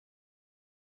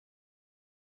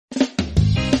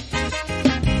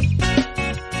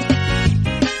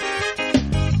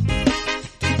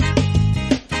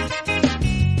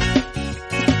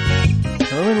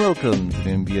welcome to the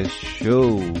MBS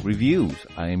show reviews.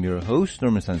 I am your host,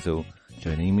 Norman Sanzo.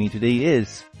 Joining me today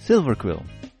is Silver-Quill.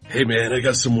 Hey man, I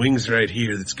got some wings right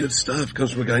here. That's good stuff.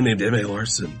 Comes from a guy named M.A.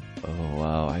 Larson. Oh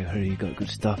wow, I heard you got good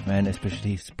stuff, man.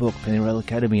 Especially his book, Pennyroyal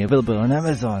Academy, available on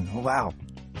Amazon. Oh, wow.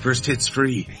 First hit's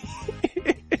free.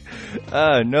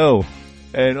 No.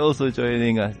 And also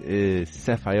joining us is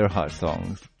Sapphire Heart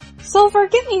Songs. Silver,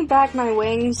 give me back my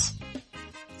wings.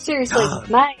 Seriously,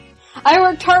 I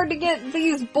worked hard to get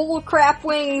these bullcrap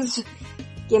wings.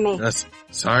 Gimme.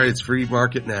 Sorry, it's free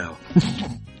market now.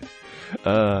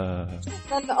 Then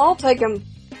I'll take them.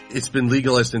 It's been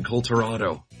legalized in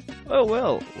Colorado. Oh,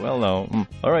 well now.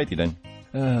 Alrighty then.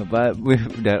 But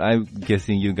with that, I'm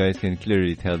guessing you guys can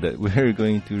clearly tell that we're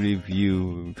going to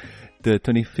review the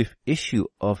 25th issue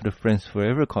of the Friends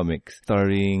Forever comics,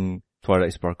 starring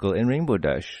Twilight Sparkle and Rainbow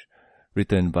Dash,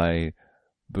 written by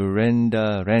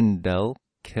Brenda, Randall,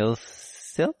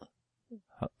 Kesel?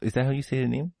 Is that how you say the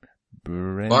name?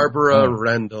 Barbara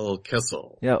Randall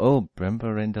Kesel. Yeah,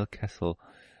 Barbara Randall Kesel.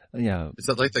 Yeah. Is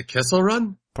that like the Kesel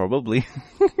run? Probably.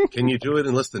 Can you do it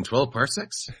in less than 12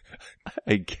 parsecs?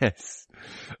 I guess.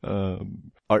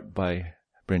 Art by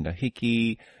Brenda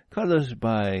Hickey, colors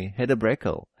by Hedda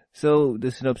Breckel. So the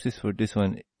synopsis for this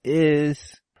one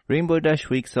is Rainbow Dash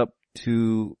wakes up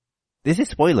to... This is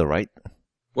spoiler, right?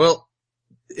 Well,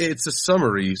 it's a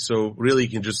summary, so really you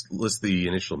can just list the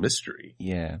initial mystery.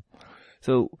 Yeah.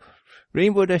 So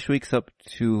Rainbow Dash wakes up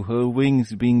to her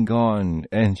wings being gone,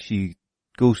 and she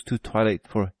goes to Twilight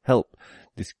for help,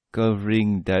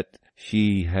 discovering that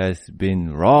she has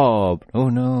been robbed. Oh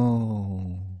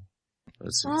no.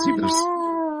 It's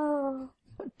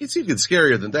even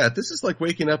scarier than that. This is like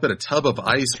waking up in a tub of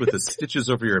ice with the stitches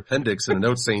over your appendix and a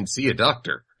note saying, "See a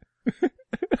doctor."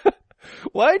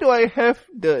 Why do I have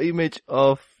the image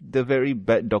of the very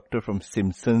bad doctor from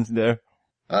Simpsons there?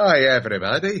 Hi,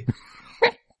 everybody.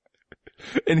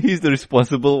 And he's the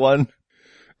responsible one.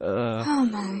 Oh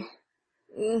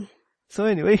my. So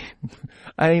anyway,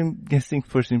 I'm guessing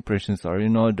first impressions are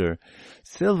in order.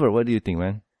 Silver, what do you think,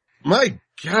 man? My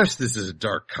gosh, this is a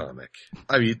dark comic.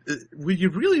 I mean, when you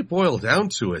really boil down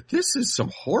to it, this is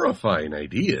some horrifying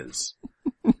ideas.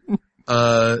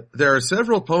 There are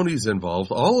several ponies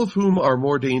involved, all of whom are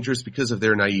more dangerous because of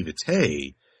their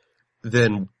naivete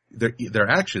than their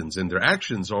actions, and their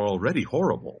actions are already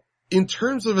horrible. In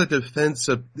terms of a defense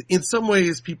of, in some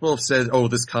ways people have said, oh,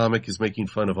 this comic is making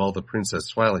fun of all the Princess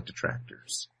Twilight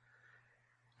detractors.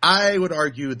 I would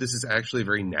argue this is actually a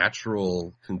very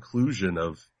natural conclusion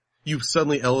of, you've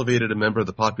suddenly elevated a member of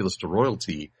the populace to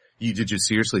royalty. Did you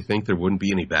seriously think there wouldn't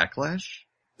be any backlash?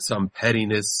 Some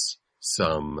pettiness,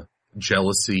 some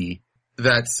jealousy.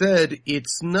 That said,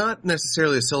 it's not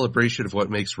necessarily a celebration of what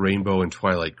makes Rainbow and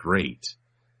Twilight great.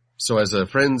 So as a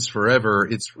Friends Forever,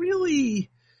 it's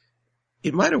really...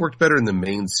 It might have worked better in the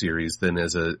main series than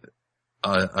as a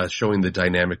showing the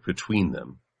dynamic between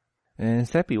them. And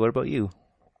Sappy, what about you?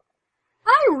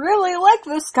 I really like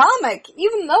this comic,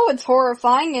 even though it's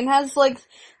horrifying and has like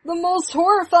the most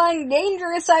horrifying,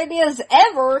 dangerous ideas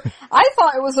ever. I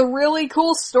thought it was a really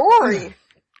cool story.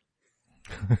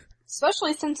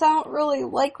 Especially since I don't really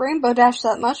like Rainbow Dash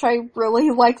that much, I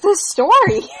really like this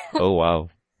story. Oh wow.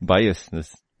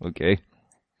 Biasness. Okay.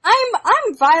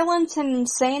 I'm violent and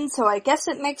insane, so I guess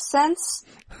it makes sense.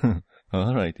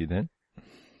 Alrighty then.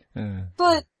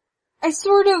 But I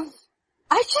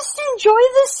just enjoy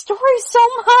this story so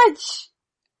much.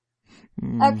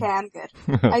 Okay, I'm good.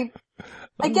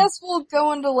 I guess we'll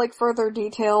go into like further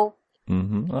detail.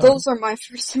 Mm-hmm. Those are my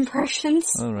first impressions.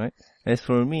 Alright. As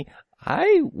for me,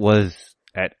 I was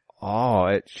at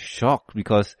shock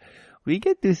because we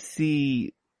get to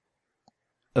see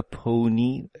a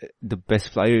pony, the best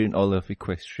flyer in all of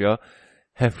Equestria,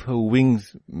 have her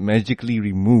wings magically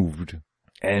removed.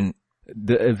 And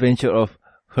the adventure of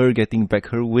her getting back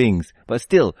her wings. But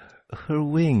still, her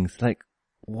wings, like,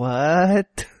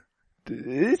 what?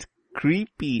 It's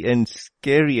creepy and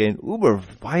scary and uber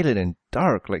violent and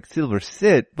dark, like Silver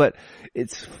said, but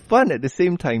it's fun at the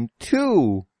same time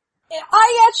too.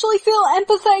 I actually feel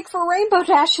empathetic for Rainbow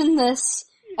Dash in this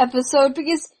episode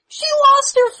because she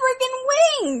lost her friggin'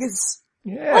 wings!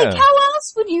 Yeah. Like, how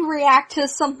else would you react to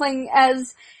something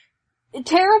as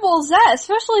terrible as that?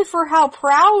 Especially for how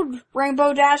proud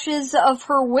Rainbow Dash is of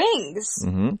her wings.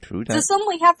 Mm-hmm, true that. To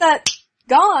suddenly have that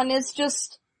gone is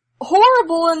just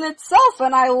horrible in itself,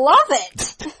 and I love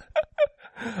it!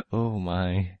 Oh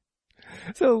my.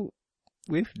 So,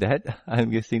 with that, I'm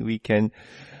guessing we can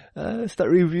start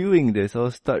reviewing this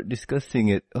or start discussing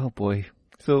it. Oh boy.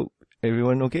 So,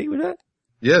 everyone okay with that?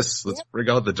 Yes, let's bring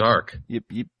out the dark. Yep.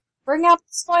 Bring out the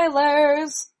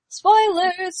spoilers!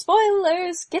 Spoilers,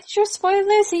 spoilers, get your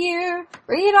spoilers here.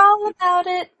 Read all about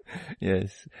it.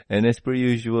 Yes, and as per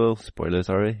usual, spoilers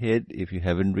are ahead. If you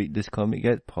haven't read this comic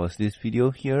yet, pause this video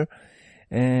here.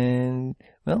 And,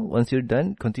 well, once you're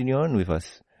done, continue on with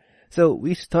us. So,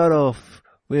 we start off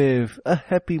with a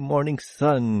happy morning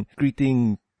sun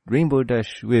greeting Rainbow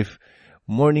Dash with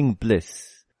morning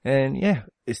bliss. And yeah,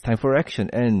 it's time for action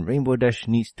and Rainbow Dash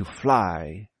needs to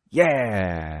fly.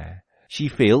 Yeah! She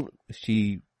failed.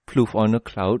 She flew on a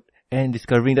cloud and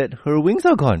discovering that her wings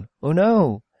are gone. Oh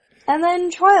no! And then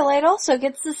Twilight also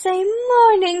gets the same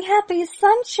morning happy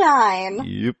sunshine.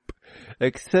 Yep.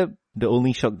 Except the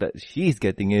only shock that she's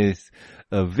getting is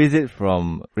a visit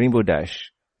from Rainbow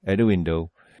Dash at the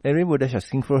window. And Rainbow Dash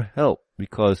asking for help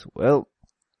because, well,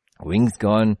 wings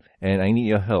gone and I need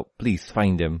your help. Please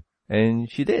find them. And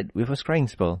she did with a scrying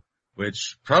spell.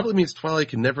 Which probably means Twilight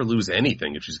can never lose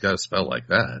anything if she's got a spell like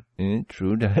that.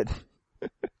 True that.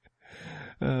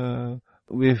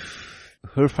 With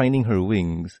her finding her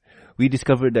wings, we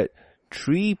discovered that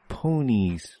 3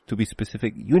 ponies, to be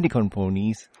specific, unicorn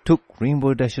ponies, took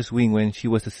Rainbow Dash's wing when she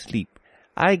was asleep.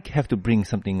 I have to bring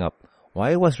something up.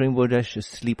 Why was Rainbow Dash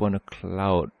asleep on a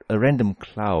cloud, a random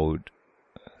cloud?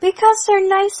 Because they're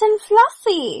nice and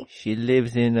fluffy. She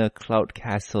lives in a cloud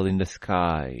castle in the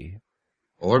sky.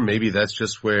 Or maybe that's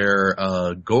just where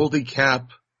Goldie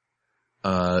Cap,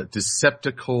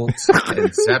 Decepticolt,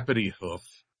 and Zappity Hoof,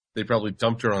 they probably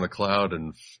dumped her on a cloud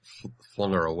and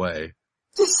flung her away.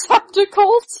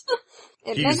 Decepticolt?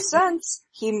 It makes sense.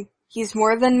 He's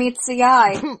more than meets the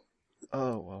eye.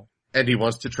 Oh, wow. And he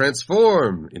wants to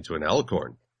transform into an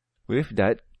alicorn. With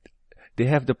that, they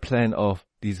have the plan of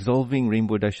dissolving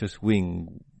Rainbow Dash's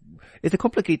wing. It's a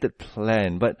complicated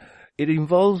plan, but it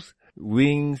involves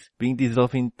wings being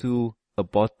dissolved into a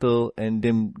bottle and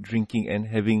them drinking and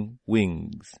having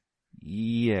wings.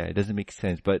 Yeah, it doesn't make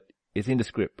sense, but it's in the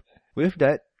script. With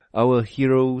that, our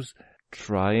heroes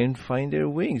try and find their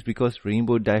wings because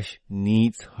Rainbow Dash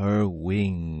needs her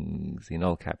wings, in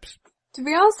all caps. To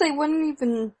be honest, they wouldn't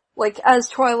even, as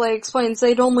Twilight explains,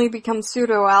 they'd only become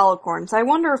pseudo-alicorns. I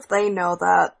wonder if they know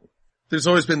that. There's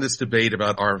always been this debate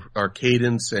about our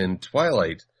Cadence and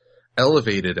Twilight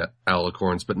elevated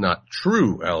alicorns, but not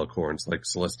true alicorns like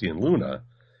Celestia and Luna.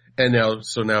 And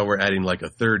now we're adding a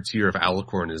third tier of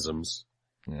alicornisms.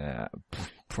 Yeah,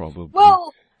 probably.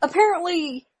 Well,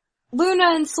 apparently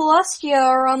Luna and Celestia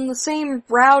are on the same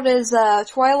route as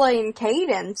Twilight and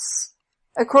Cadence,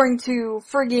 according to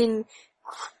friggin'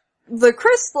 the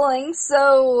crystalling,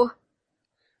 so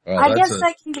I guess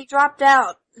that can be dropped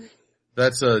out.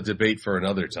 That's a debate for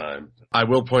another time. I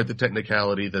will point the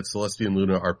technicality that Celestia and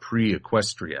Luna are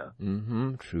pre-Equestria.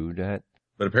 True that.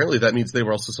 But apparently that means they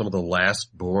were also some of the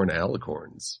last born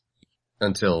alicorns.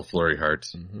 Until Flurry Heart.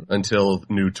 Until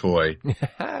New Toy.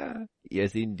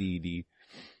 Yes, indeedy.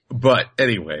 But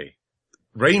anyway,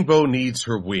 Rainbow needs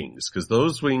her wings, because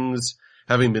those wings,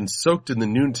 having been soaked in the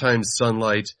noontime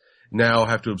sunlight, now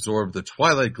have to absorb the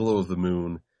twilight glow of the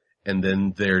moon, and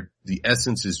then the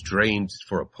essence is drained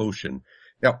for a potion.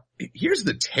 Now, here's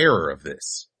the terror of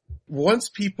this. Once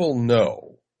people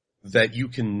know that you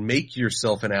can make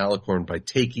yourself an alicorn by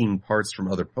taking parts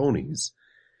from other ponies,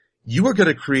 you are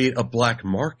going to create a black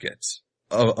market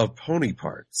of pony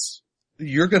parts.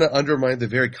 You're going to undermine the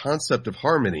very concept of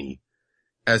harmony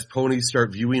as ponies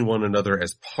start viewing one another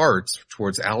as parts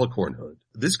towards alicornhood.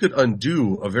 This could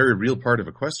undo a very real part of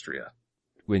Equestria.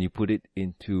 When you put it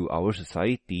into our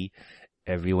society,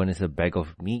 everyone is a bag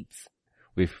of meats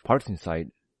with parts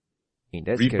inside. Ain't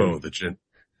that Repo, scary?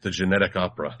 the genetic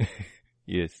opera.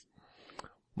 Yes.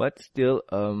 But still,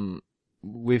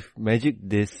 with magic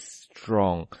this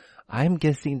strong, I'm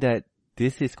guessing that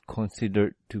this is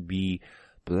considered to be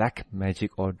black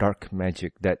magic or dark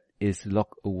magic that is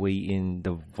locked away in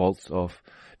the vaults of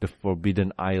the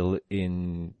Forbidden Isle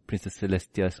in Princess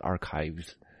Celestia's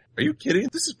archives. Are you kidding?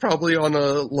 This is probably on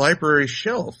a library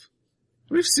shelf.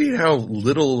 We've seen how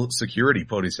little security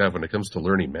ponies have when it comes to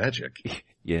learning magic.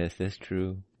 Yes, that's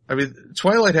true. I mean,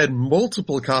 Twilight had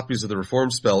multiple copies of the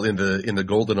Reform Spell in the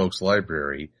Golden Oaks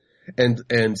library,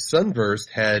 and Sunburst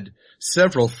had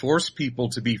several Force People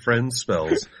to Be Friends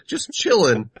spells just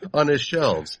chilling on his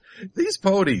shelves. These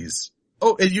ponies.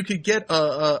 Oh, and you could get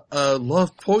a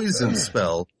Love Poison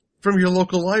spell from your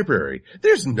local library.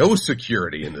 There's no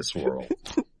security in this world.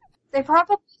 They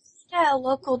probably at a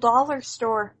local dollar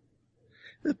store.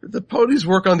 The ponies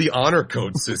work on the honor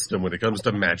code system when it comes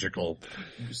to magical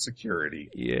security.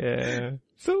 Yeah.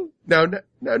 So now,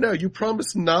 you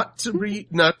promised not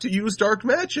to use dark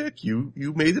magic. You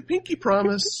made a pinky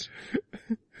promise.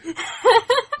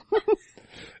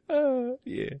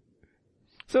 Yeah.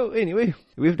 So anyway,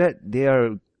 with that, they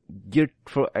are geared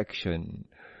for action.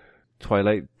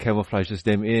 Twilight camouflages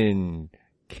them in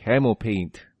camo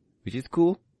paint, which is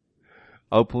cool.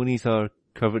 Our ponies are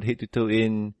covered head to toe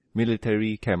in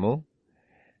military camo.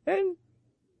 And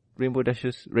Rainbow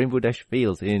Dash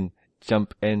fails in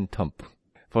jump and thump,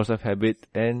 force of habit,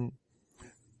 and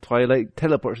Twilight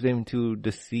teleports them to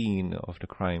the scene of the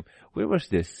crime. Where was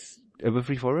this?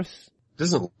 Everfree Forest?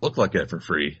 Doesn't look like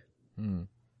Everfree. No.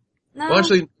 Well,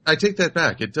 actually, I take that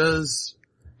back. It does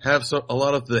have a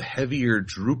lot of the heavier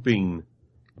drooping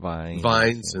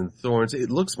vines and thorns. It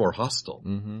looks more hostile.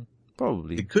 Mm-hmm.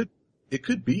 Probably. It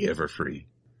could be Everfree.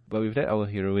 But with that, our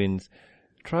heroines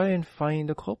try and find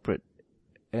the culprit.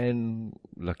 And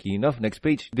lucky enough, next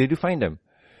page, they do find them.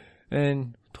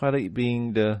 And Twilight,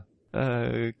 being the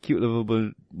cute,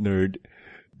 lovable nerd,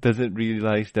 doesn't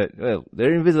realize that, well,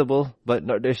 they're invisible, but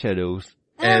not their shadows.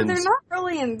 And they're not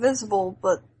really invisible,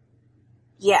 but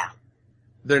yeah.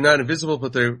 They're not invisible,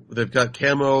 but they've got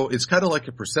camo. It's kind of like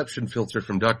a perception filter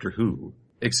from Doctor Who,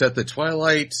 except that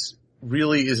Twilight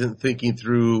really isn't thinking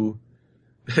through.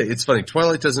 It's funny.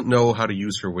 Twilight doesn't know how to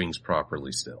use her wings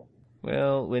properly still.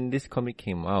 Well, when this comic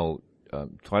came out,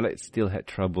 Twilight still had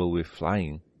trouble with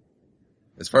flying.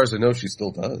 As far as I know, she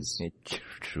still does.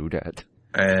 True that.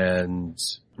 And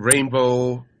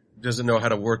Rainbow doesn't know how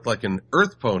to work like an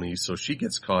earth pony, so she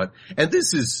gets caught. And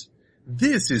this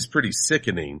is pretty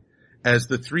sickening, as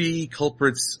the three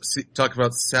culprits talk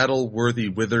about saddle-worthy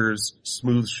withers,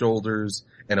 smooth shoulders,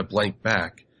 and a blank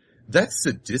back. That's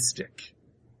sadistic.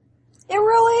 It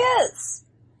really is.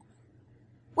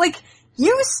 Like,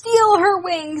 you steal her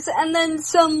wings, and then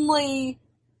suddenly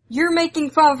you're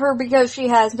making fun of her because she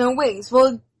has no wings.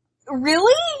 Well,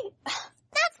 really?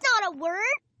 That's not a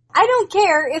word. I don't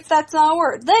care if that's not a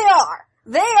word. They are.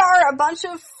 They are a bunch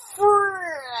of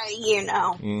you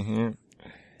know. Mm-hmm.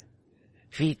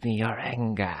 Feed me your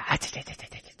anger.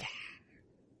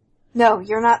 No,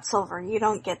 you're not Silver. You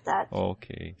don't get that.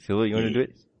 Okay. Silver, you want to do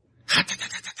it?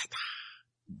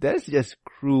 That's just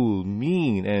cruel,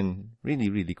 mean, and really,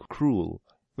 really cruel.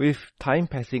 With time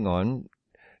passing on,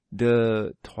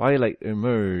 the Twilight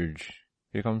emerge.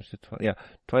 Here comes the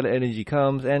Twilight energy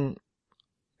comes, and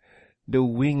the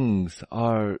wings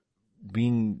are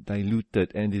being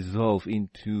diluted and dissolved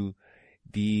into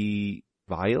the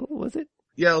vial, was it?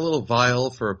 Yeah, a little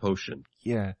vial for a potion.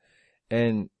 Yeah.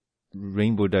 And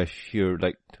Rainbow Dash here,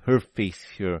 like her face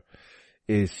here,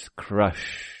 is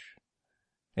crushed.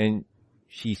 And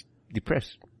she's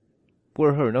depressed.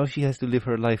 Poor her. Now she has to live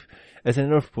her life as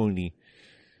an earth pony.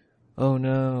 Oh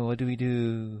no, what do we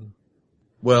do?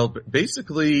 Well,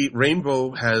 basically,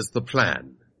 Rainbow has the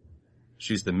plan.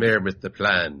 She's the mare with the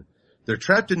plan. They're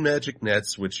trapped in magic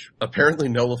nets, which apparently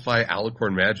nullify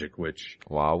alicorn magic, which...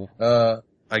 Wow.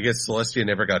 I guess Celestia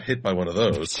never got hit by one of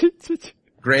those.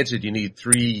 Granted, you need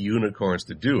 3 unicorns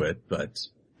to do it, but...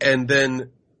 And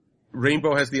then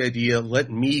Rainbow has the idea,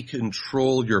 let me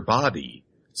control your body,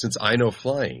 since I know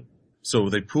flying. So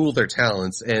they pool their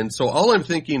talents, and so all I'm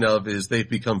thinking of is they've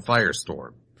become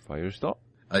Firestorm. Firestorm?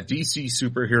 A DC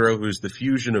superhero who's the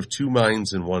fusion of 2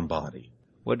 minds in 1 body.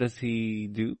 What does he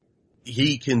do?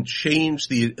 He can change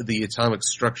the atomic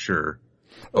structure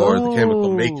or the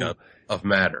chemical makeup of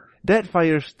matter. That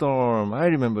Firestorm, I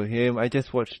remember him. I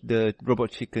just watched the Robot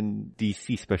Chicken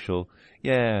DC special.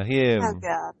 Yeah, him. Oh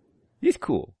god. He's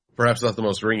cool. Perhaps not the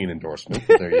most ringing endorsement,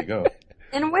 but there you go.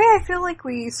 In a way, I feel like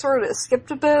we sort of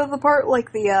skipped a bit of the part,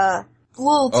 like the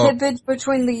little tidbit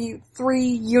between the 3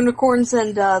 unicorns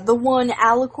and the 1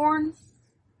 alicorn.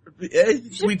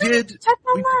 We did. Check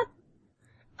on that.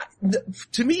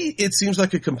 To me, it seems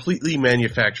like a completely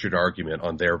manufactured argument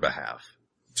on their behalf.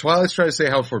 Twilight's trying to say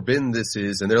how forbidden this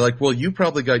is, and they're like, well, you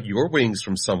probably got your wings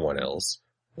from someone else.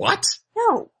 What?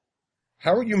 No.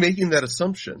 How are you making that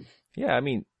assumption? Yeah, I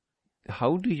mean,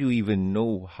 how do you even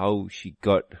know how she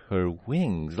got her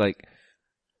wings? Like,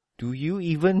 do you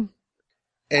even?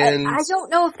 And I don't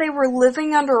know if they were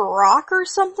living under a rock or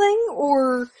something,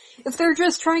 or if they're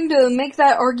just trying to make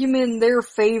that argument in their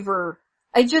favor.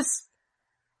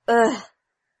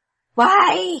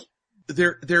 Why?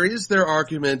 There is their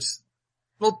argument,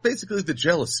 well, basically the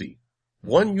jealousy.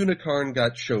 1 unicorn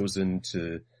got chosen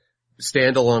to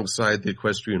stand alongside the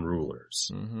equestrian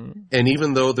rulers. Mm-hmm. And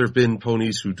even though there have been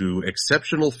ponies who do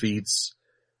exceptional feats,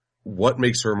 what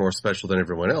makes her more special than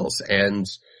everyone else? And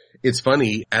it's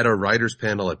funny, at a writers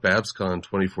panel at BabsCon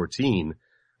 2014,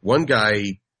 one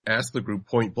guy asked the group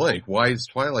point blank, why does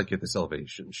Twilight get this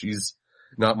elevation? She's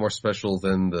not more special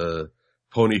than the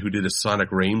pony who did a sonic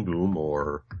rain boom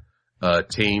or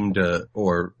tamed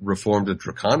or reformed a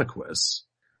Draconiquus,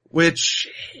 which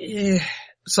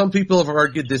some people have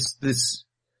argued this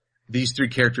these three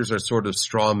characters are sort of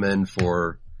straw men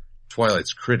for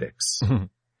Twilight's critics.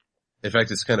 In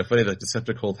fact, it's kind of funny that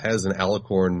Decepticult has an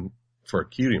alicorn for a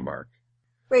cutie mark.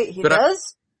 Wait, he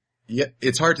does? Yeah,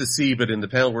 it's hard to see, but in the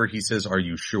panel where he says, "Are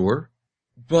you sure?"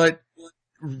 But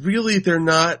really, they're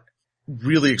not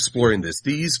really exploring this.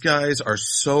 These guys are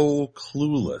so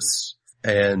clueless,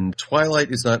 and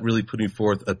Twilight is not really putting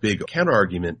forth a big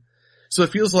counter-argument. So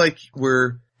it feels like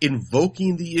we're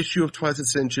invoking the issue of Twilight's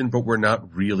ascension, but we're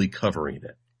not really covering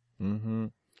it. Mm-hmm.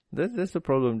 That's the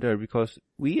problem there, because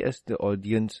we as the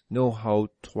audience know how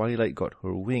Twilight got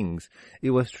her wings.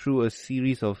 It was through a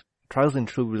series of trials and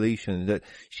tribulations that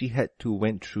she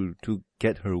went through to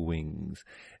get her wings.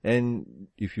 And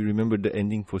if you remember the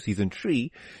ending for season 3,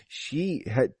 she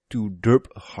had to derp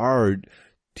hard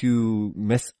to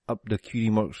mess up the cutie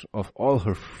marks of all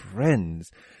her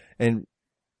friends and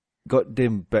got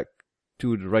them back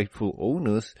to the rightful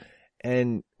owners.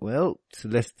 And, well,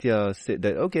 Celestia said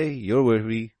that, okay, you're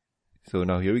worthy. So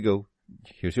now here we go.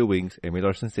 Here's your wings. Emily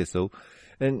Larson said so.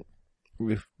 And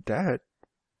with that,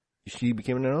 she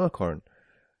became an alicorn.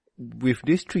 With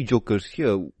these three jokers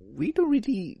here, we don't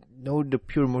really know the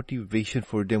pure motivation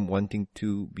for them wanting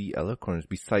to be alicorns,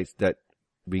 besides that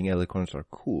being alicorns are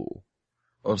cool.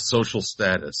 Of social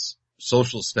status.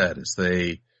 Social status.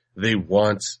 They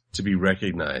want to be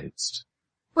recognized.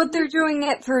 But they're doing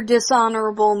it for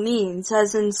dishonorable means,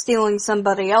 as in stealing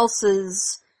somebody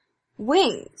else's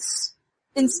wings,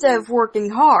 instead of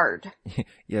working hard.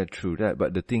 Yeah, true that.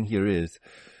 But the thing here is,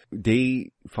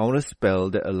 they found a spell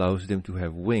that allows them to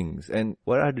have wings. And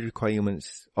what are the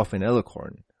requirements of an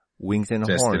alicorn? Wings and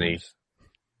horns.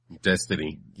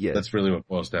 Destiny. Yes. That's really what it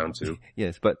boils down to.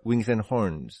 Yes, but wings and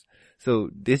horns. So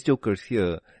these jokers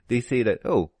here, they say that,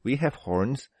 oh, we have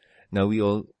horns. Now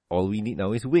all we need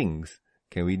now is wings.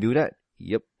 Can we do that?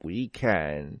 Yep, we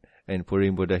can. And poor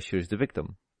Rainbow Dasher is the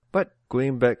victim. But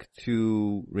going back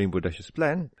to Rainbow Dasher's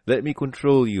plan, let me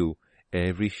control you.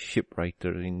 Every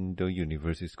shipwriter in the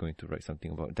universe is going to write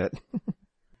something about that.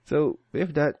 So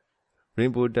with that,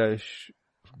 Rainbow Dash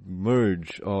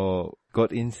merged or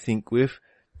got in sync with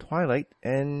Twilight,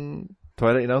 and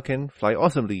Twilight now can fly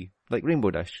awesomely like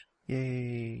Rainbow Dash.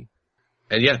 Yay!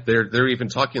 And yeah, they're even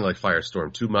talking like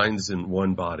Firestorm. 2 minds in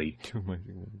one body. 2 minds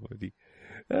in one body.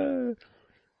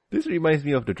 This reminds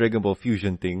me of the Dragon Ball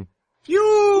Fusion thing.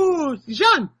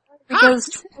 Fusion!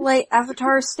 Because Twilight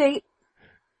Avatar State.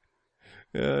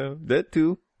 That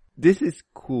too. This is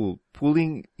cool.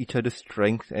 Pulling each other's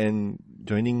strengths and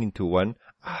joining into one.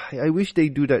 I wish they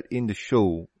do that in the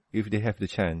show if they have the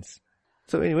chance.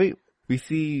 So anyway, we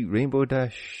see Rainbow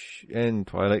Dash and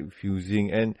Twilight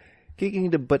fusing and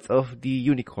kicking the butts of the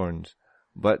unicorns.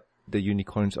 But the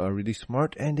unicorns are really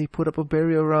smart and they put up a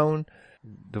barrier around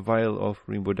the vial of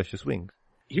Rainbow Dash's wings.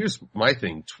 Here's my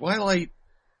thing. Twilight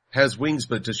has wings,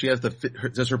 but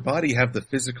does her body have the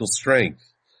physical strength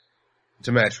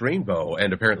to match Rainbow?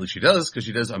 And apparently she does, because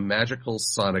she does a magical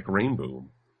sonic rainboom.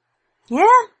 Yeah,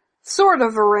 sort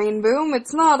of a rainboom.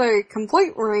 It's not a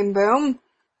complete rainboom.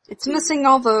 It's missing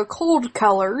all the cold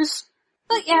colors.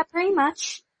 But yeah, pretty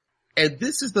much. And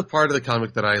this is the part of the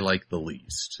comic that I like the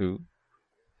least. Who?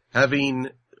 Having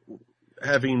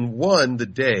won the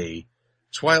day,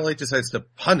 Twilight decides to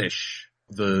punish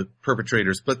the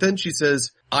perpetrators, but then she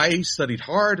says, I studied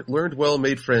hard, learned well,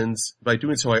 made friends. By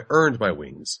doing so, I earned my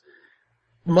wings.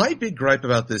 My big gripe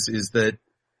about this is that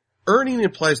earning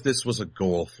implies this was a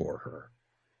goal for her.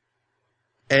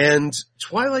 And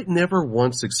Twilight never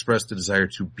once expressed a desire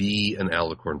to be an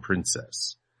alicorn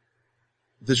princess.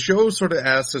 The show sort of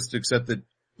asks us to accept that,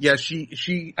 yeah,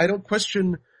 I don't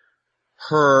question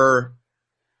her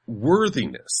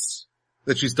worthiness,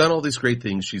 that she's done all these great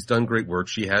things, she's done great work,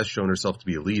 she has shown herself to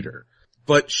be a leader.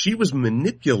 But she was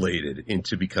manipulated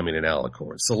into becoming an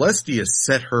alicorn. Celestia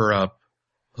set her up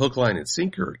hook, line, and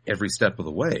sinker every step of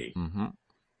the way. Mm-hmm.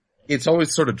 It's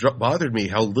always sort of bothered me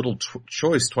how little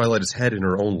choice Twilight has had in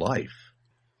her own life.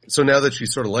 So now that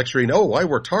she's sort of lecturing, oh, I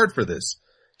worked hard for this.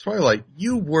 Twilight,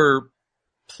 you were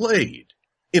played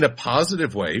in a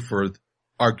positive way for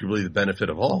arguably the benefit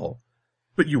of all,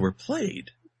 but you were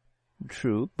played.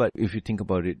 True, but if you think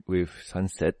about it with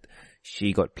Sunset,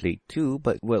 she got played too,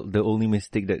 but well, the only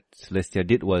mistake that Celestia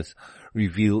did was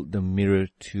reveal the mirror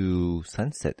to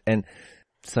Sunset, and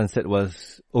Sunset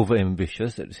was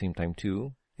overambitious at the same time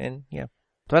too, and yeah.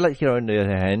 Twilight here on the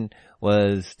other hand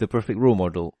was the perfect role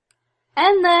model.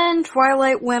 And then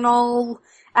Twilight went all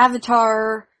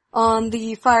Avatar on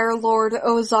the Fire Lord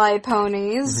Ozai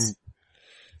ponies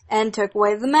and took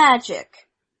away the magic.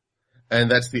 And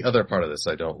that's the other part of this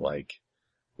I don't like.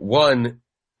 One,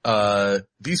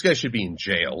 these guys should be in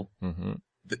jail. Mm-hmm.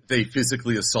 they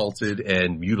physically assaulted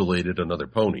and mutilated another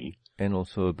pony. And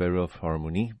also a bearer of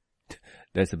harmony.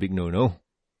 That's a big no-no.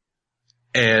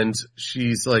 And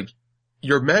she's like,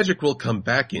 your magic will come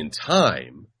back in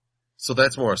time. So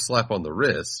that's more a slap on the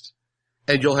wrist.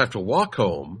 And you'll have to walk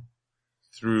home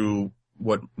through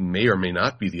what may or may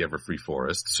not be the Everfree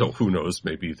Forest. So who knows?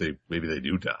 Maybe they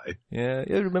do die. Yeah,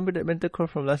 remember that mental core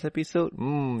from last episode?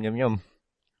 Yum yum.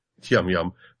 Yum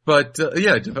yum. But,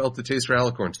 I developed a taste for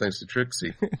alicorns thanks to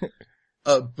Trixie.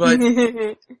 But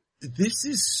this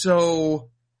is so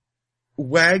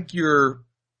wag your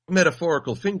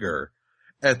metaphorical finger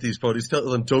at these ponies, tell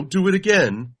them don't do it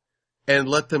again and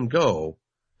let them go.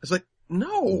 It's like,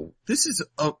 no, this is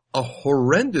a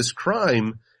horrendous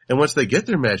crime. And once they get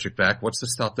their magic back, what's to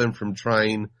stop them from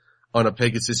trying on a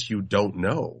Pegasus you don't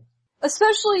know?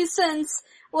 Especially since,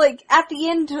 like, at the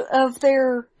end of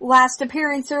their last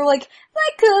appearance, they're like,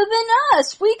 that could have been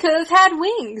us. We could have had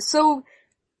wings. So,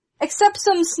 except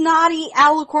some snotty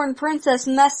alicorn princess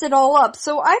messed it all up.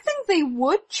 So I think they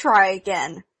would try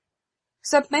again.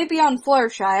 Except maybe on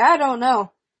Fluttershy. I don't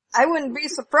know. I wouldn't be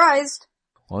surprised.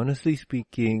 Honestly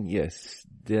speaking, yes,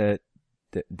 that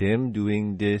them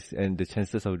doing this and the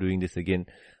chances of doing this again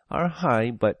are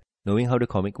high, but knowing how the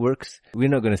comic works, we're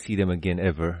not gonna see them again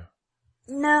ever.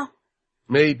 No.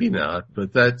 Maybe not,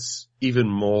 but that's even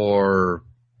more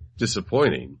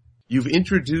disappointing. You've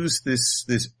introduced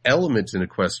this element in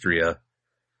Equestria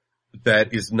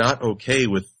that is not okay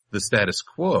with the status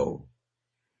quo,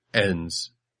 and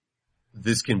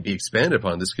this can be expanded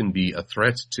upon. This can be a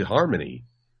threat to harmony.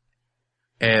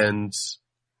 And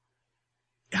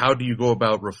how do you go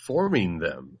about reforming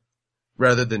them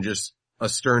rather than just a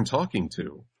stern talking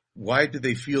to? Why do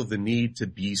they feel the need to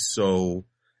be so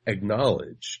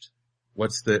acknowledged?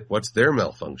 What's their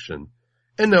malfunction?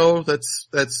 And no, that's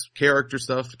character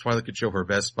stuff. Twilight could show her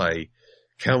best by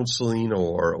counseling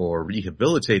or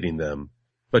rehabilitating them,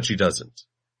 but she doesn't.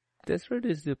 That's rather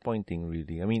disappointing,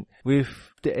 really. I mean, with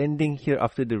the ending here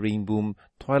after the rainbow,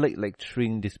 Twilight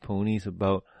lecturing these ponies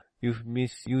about you've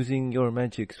misusing your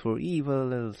magics for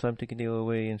evil, so I'm taking it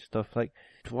away and stuff like.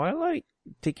 Twilight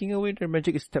taking away their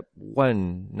magic is step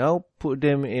 1. Now put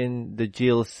them in the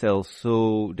jail cell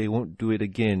so they won't do it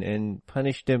again and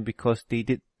punish them because they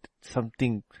did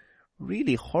something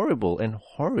really horrible and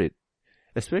horrid,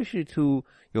 especially to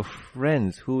your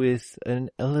friends who is an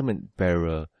element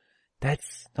bearer.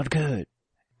 That's not good.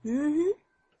 Mm-hmm.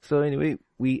 So anyway,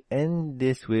 we end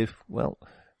this with,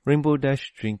 Rainbow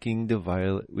Dash drinking the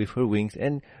vial with her wings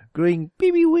and growing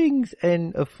baby wings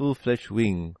and a full-fledged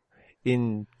wing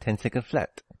in 10 seconds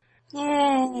flat.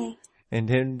 Yay. And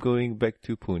then going back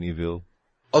to Ponyville.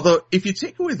 Although, if you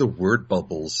take away the word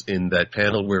bubbles in that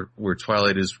panel where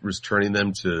Twilight is returning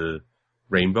them to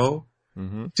Rainbow,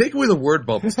 take away the word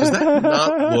bubbles. Does that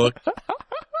not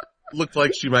look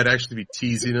like she might actually be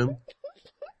teasing him?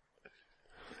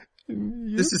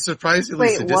 This is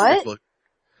surprisingly sadistic. What? Look.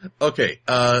 Okay,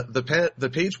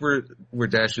 the page where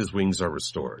Dash's wings are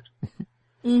restored.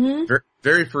 Mm-hmm.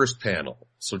 Very first panel.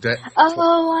 So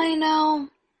I know.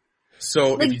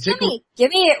 So like, if you take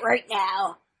give me it right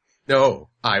now. No,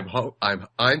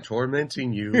 I'm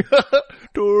tormenting you.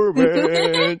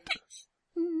 Torment.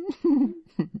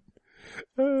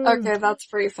 Okay, that's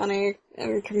pretty funny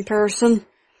in comparison.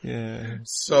 Yeah.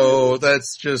 So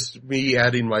that's just me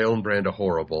adding my own brand of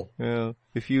horrible. Well,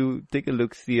 if you take a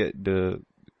look, see at the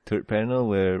third panel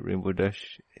where Rainbow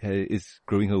Dash is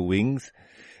growing her wings,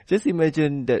 just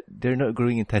imagine that they're not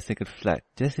growing in 10 seconds flat.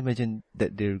 Just imagine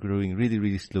that they're growing really,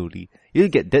 really slowly. You'll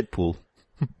get Deadpool.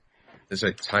 It's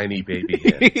like tiny baby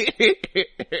hands.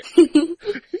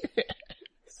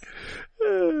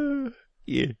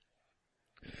 Yeah.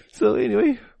 So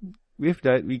anyway, with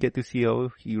that, we get to see our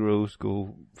heroes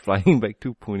go flying back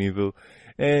to Ponyville.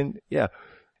 And yeah,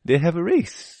 they have a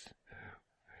race.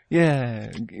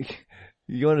 Yeah.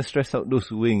 You want to stress out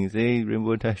those wings, eh,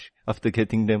 Rainbow Dash, after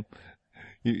getting them.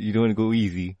 You don't want to go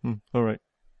easy. Alright.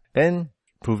 And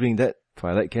proving that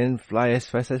Twilight can fly as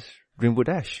fast as Rainbow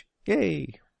Dash.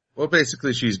 Yay! Well,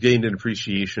 basically she's gained an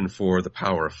appreciation for the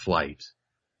power of flight.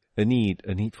 A need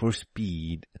for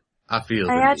speed. I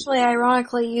actually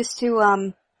ironically used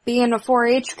to, be in a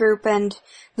 4-H group, and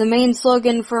the main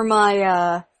slogan for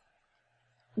my,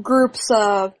 group's,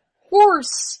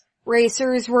 horse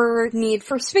racers were need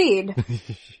for speed.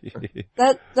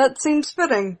 That seems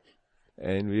fitting.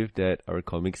 And with that, our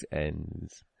comics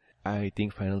ends. I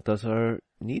think final thoughts are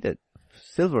needed.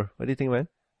 Silver, what do you think, man?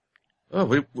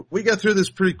 Oh, we got through this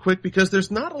pretty quick because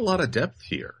there's not a lot of depth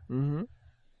here. Mm-hmm.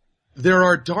 There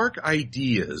are dark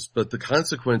ideas, but the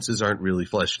consequences aren't really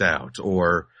fleshed out,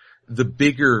 or the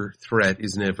bigger threat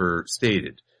is never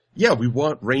stated. Yeah, we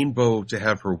want Rainbow to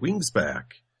have her wings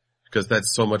back because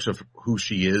that's so much of who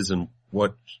she is and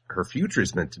what her future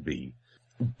is meant to be.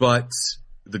 But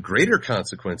the greater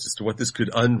consequences to what this could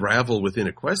unravel within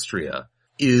Equestria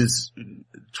is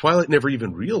Twilight never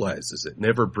even realizes it,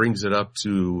 never brings it up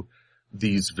to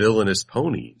these villainous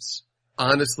ponies.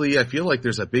 Honestly, I feel like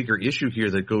there's a bigger issue here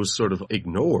that goes sort of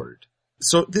ignored.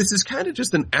 So this is kind of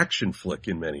just an action flick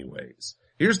in many ways.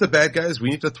 Here's the bad guys. We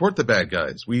need to thwart the bad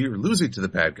guys. We are losing to the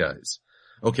bad guys.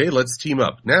 Okay, let's team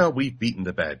up. Now we've beaten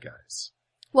the bad guys.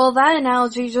 Well, that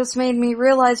analogy just made me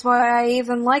realize why I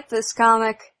even like this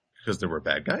comic. Because there were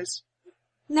bad guys?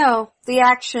 No, the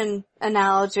action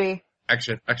analogy.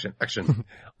 Action.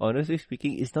 Honestly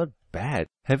speaking, it's not bad.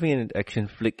 Having an action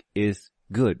flick is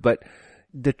good, but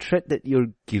the threat that you're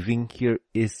giving here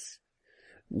is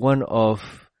one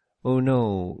of, oh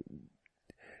no,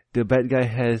 the bad guy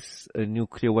has a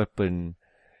nuclear weapon.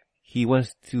 He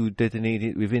wants to detonate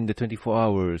it within the 24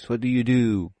 hours. What do you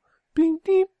do? Bing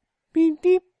deep, bing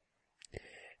deep.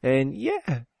 And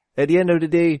yeah, at the end of the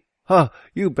day,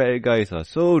 you bad guys are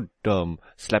so dumb.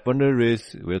 Slap on the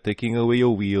wrist, we're taking away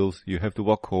your wheels, you have to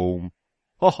walk home.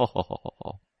 Ha ha ha ha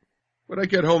ha. When I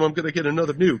get home, I'm gonna get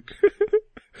another nuke.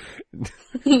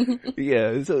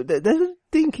 Yeah, so that's the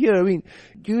thing here. I mean,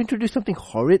 you introduce something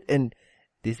horrid and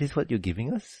this is what you're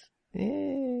giving us?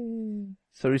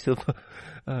 Sorry, Silver.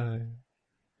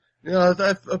 Yeah,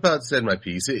 I've about said my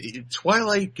piece.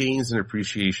 Twilight gains an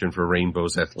appreciation for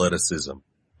Rainbow's athleticism.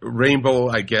 Rainbow,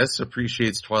 I guess,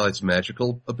 appreciates Twilight's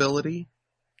magical ability.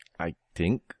 I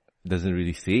think. Doesn't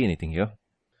really say anything here.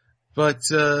 But,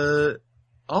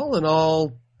 all in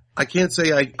all, I can't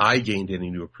say I gained any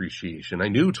new appreciation. I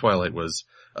knew Twilight was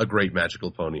a great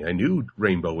magical pony. I knew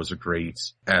Rainbow was a great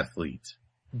athlete.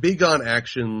 Big on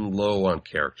action, low on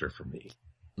character for me.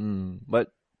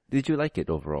 But did you like it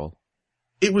overall?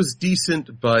 It was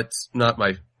decent, but not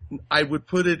I would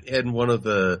put it in one of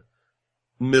the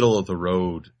middle of the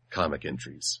road comic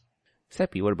entries.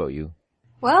 Seppi, what about you?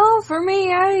 Well, for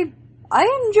me, I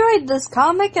enjoyed this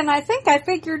comic, and I think I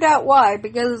figured out why,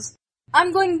 because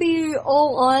I'm going to be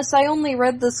all honest, I only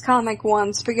read this comic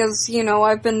once, because,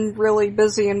 I've been really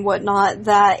busy and whatnot,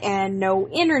 that and no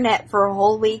internet for a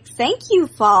whole week. Thank you,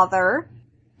 Father.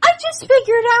 I just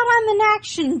figured out I'm an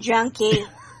action junkie.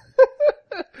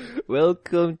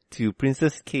 Welcome to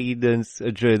Princess Caden's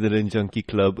Adrenaline Junkie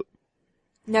Club.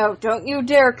 No, don't you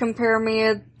dare compare me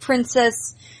to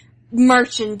Princess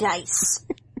Merchandise.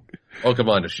 Oh, come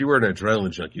on. If she were an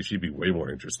adrenaline junkie, she'd be way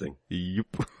more interesting. Yep.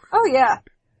 Oh, yeah.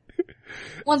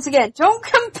 Once again, don't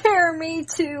compare me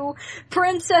to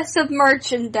Princess of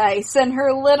Merchandise and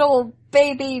her little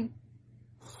baby...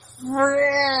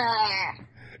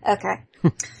 Okay.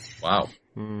 Wow.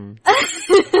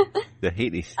 The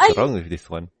hate is strong with this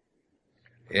one.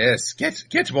 Yes,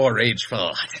 get more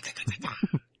rageful.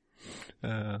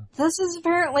 This is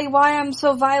apparently why I'm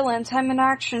so violent. I'm an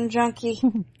action junkie.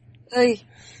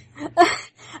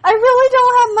 I really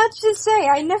don't have much to say.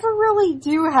 I never really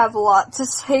do have a lot to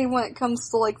say when it comes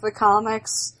to, the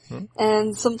comics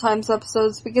and sometimes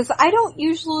episodes, because I don't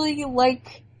usually,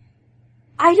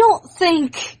 I don't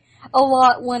think a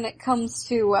lot when it comes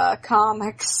to,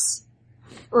 comics.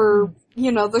 Or,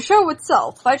 the show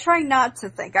itself. I try not to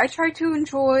think. I try to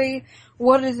enjoy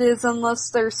what it is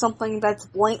unless there's something that's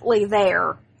blatantly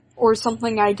there. Or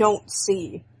something I don't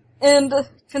see. And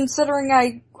considering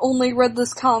I only read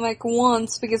this comic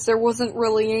once because there wasn't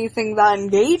really anything that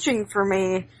engaging for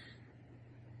me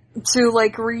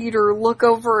to read or look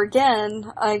over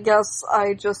again, I guess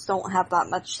I just don't have that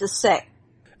much to say.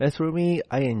 As for me,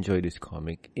 I enjoy this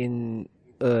comic in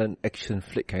an action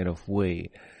flick kind of way.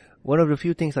 One of the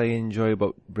few things I enjoy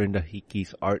about Brenda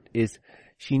Hickey's art is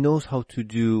she knows how to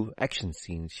do action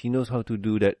scenes. She knows how to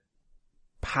do that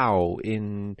pow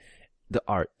in the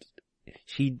art.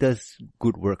 She does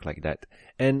good work like that.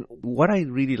 And what I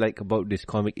really like about this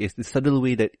comic is the subtle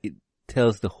way that it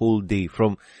tells the whole day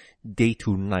from day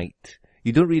to night.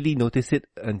 You don't really notice it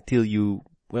until you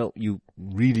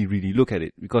really, really look at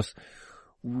it, because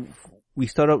we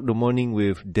start out the morning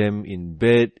with them in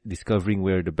bed, discovering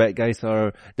where the bad guys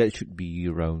are. That should be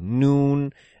around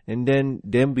noon. And then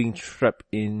them being trapped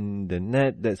in the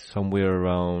net. That's somewhere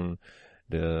around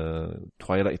the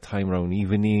twilight time, around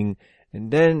evening. And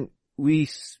then we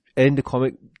end the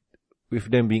comic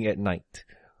with them being at night.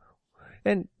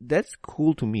 And that's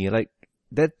cool to me.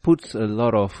 That puts a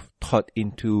lot of thought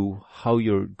into how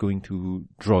you're going to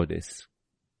draw this.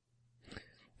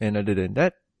 And other than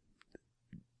that,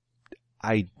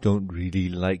 I don't really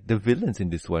like the villains in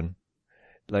this one.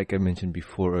 Like I mentioned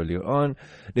before earlier on,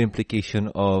 the implication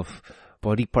of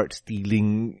body part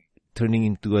stealing, turning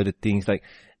into other things.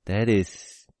 That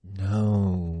is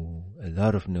no. A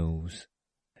lot of no's.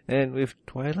 And with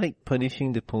Twilight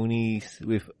punishing the ponies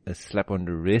with a slap on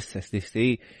the wrist, as they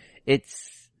say,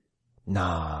 it's...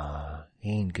 Nah,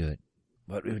 ain't good.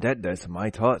 But with that, that's my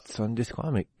thoughts on this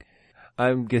comic.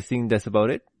 I'm guessing that's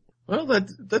about it. Well,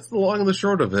 that's the long and the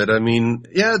short of it. I mean,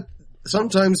 yeah,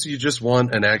 sometimes you just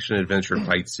want an action-adventure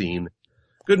fight scene.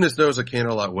 Goodness knows a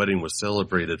Candlelight Wedding was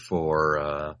celebrated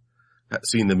for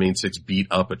seeing the main six beat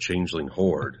up a changeling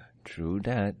horde. True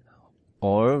that.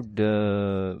 Or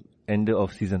the end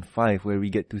of season 5 where we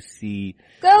get to see...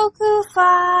 Goku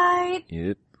fight!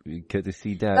 Yep, we get to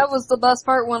see that. That was the best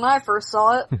part when I first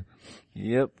saw it.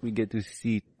 Yep, we get to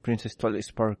see Princess Twilight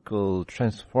Sparkle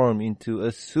transform into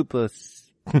a super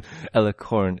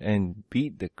alicorn and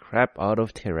beat the crap out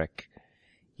of Terek.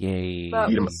 Yay.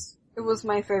 It was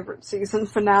my favorite season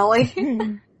finale.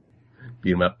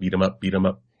 Beat him up, beat him up, beat him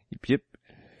up. Yep.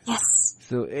 Yes.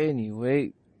 So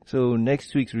anyway, so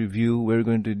next week's review, we're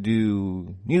going to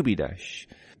do Newbie Dash.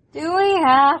 Do we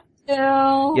have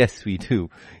to? Yes, we do.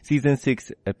 Season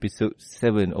 6, episode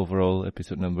 7 overall,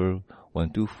 episode number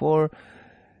 124.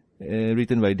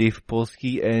 Written by Dave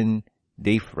Polsky and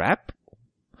Dave Rapp?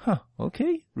 Huh,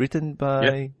 okay. Written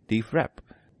by Dave Rapp.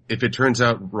 If it turns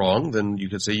out wrong, then you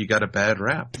could say you got a bad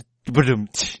rap.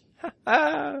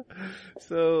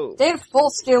 So Dave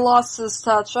Polsky lost his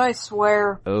touch, I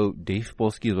swear. Oh, Dave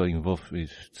Polsky was involved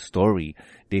with story.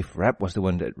 Dave Rapp was the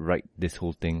one that wrote this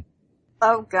whole thing.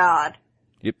 Oh God.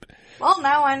 Yep. Well,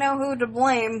 now I know who to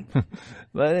blame.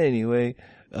 But anyway,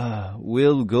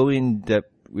 we'll go in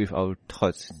depth with our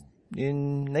thoughts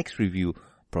in next review.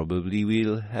 Probably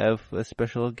we'll have a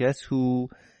special guest who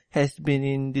has been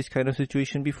in this kind of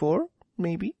situation before.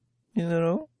 Maybe. You don't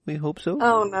know. We hope so.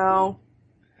 Oh no.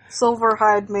 Silver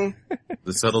hide me.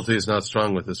 The subtlety is not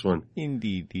strong with this one.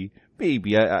 Indeed.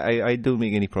 Baby, I don't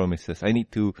make any promises. I need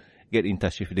to get in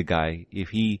touch with the guy. If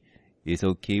he is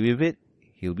okay with it,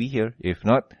 he'll be here. If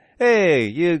not, hey,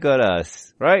 you got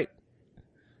us, right?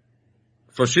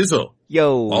 For shizzle.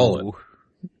 Yo. Ballin'.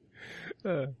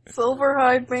 Silver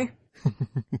hide me.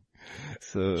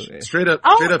 So straight up.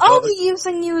 I'll be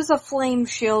using you as a flame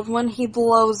shield when he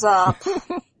blows up.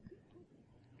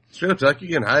 Straight up, Doc, you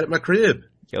can hide at my crib.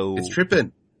 Yo. It's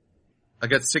tripping. I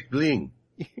got sick bling.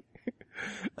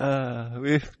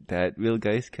 With that, we'll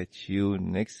guys catch you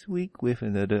next week with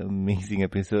another amazing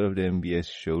episode of the MBS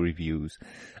show reviews.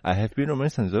 I have been Roman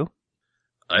Sanzo.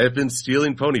 I have been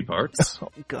stealing pony parts.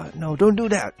 Oh God, no, don't do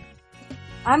that.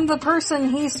 I'm the person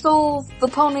he stole the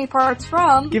pony parts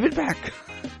from. Give it back.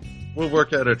 We'll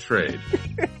work out a trade.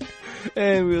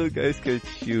 And we'll guys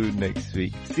catch you next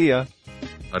week. See ya.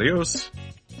 Adios.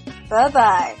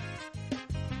 Bye-bye.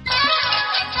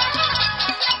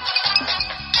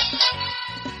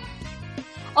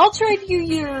 I'll trade you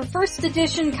your first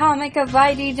edition comic of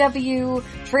IDW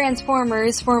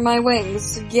Transformers for my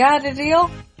wings. Got a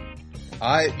deal?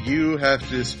 You have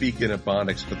to speak in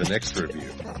Ebonics for the next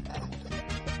review.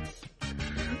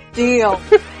 Deal.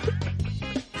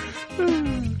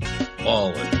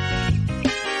 Ballin'.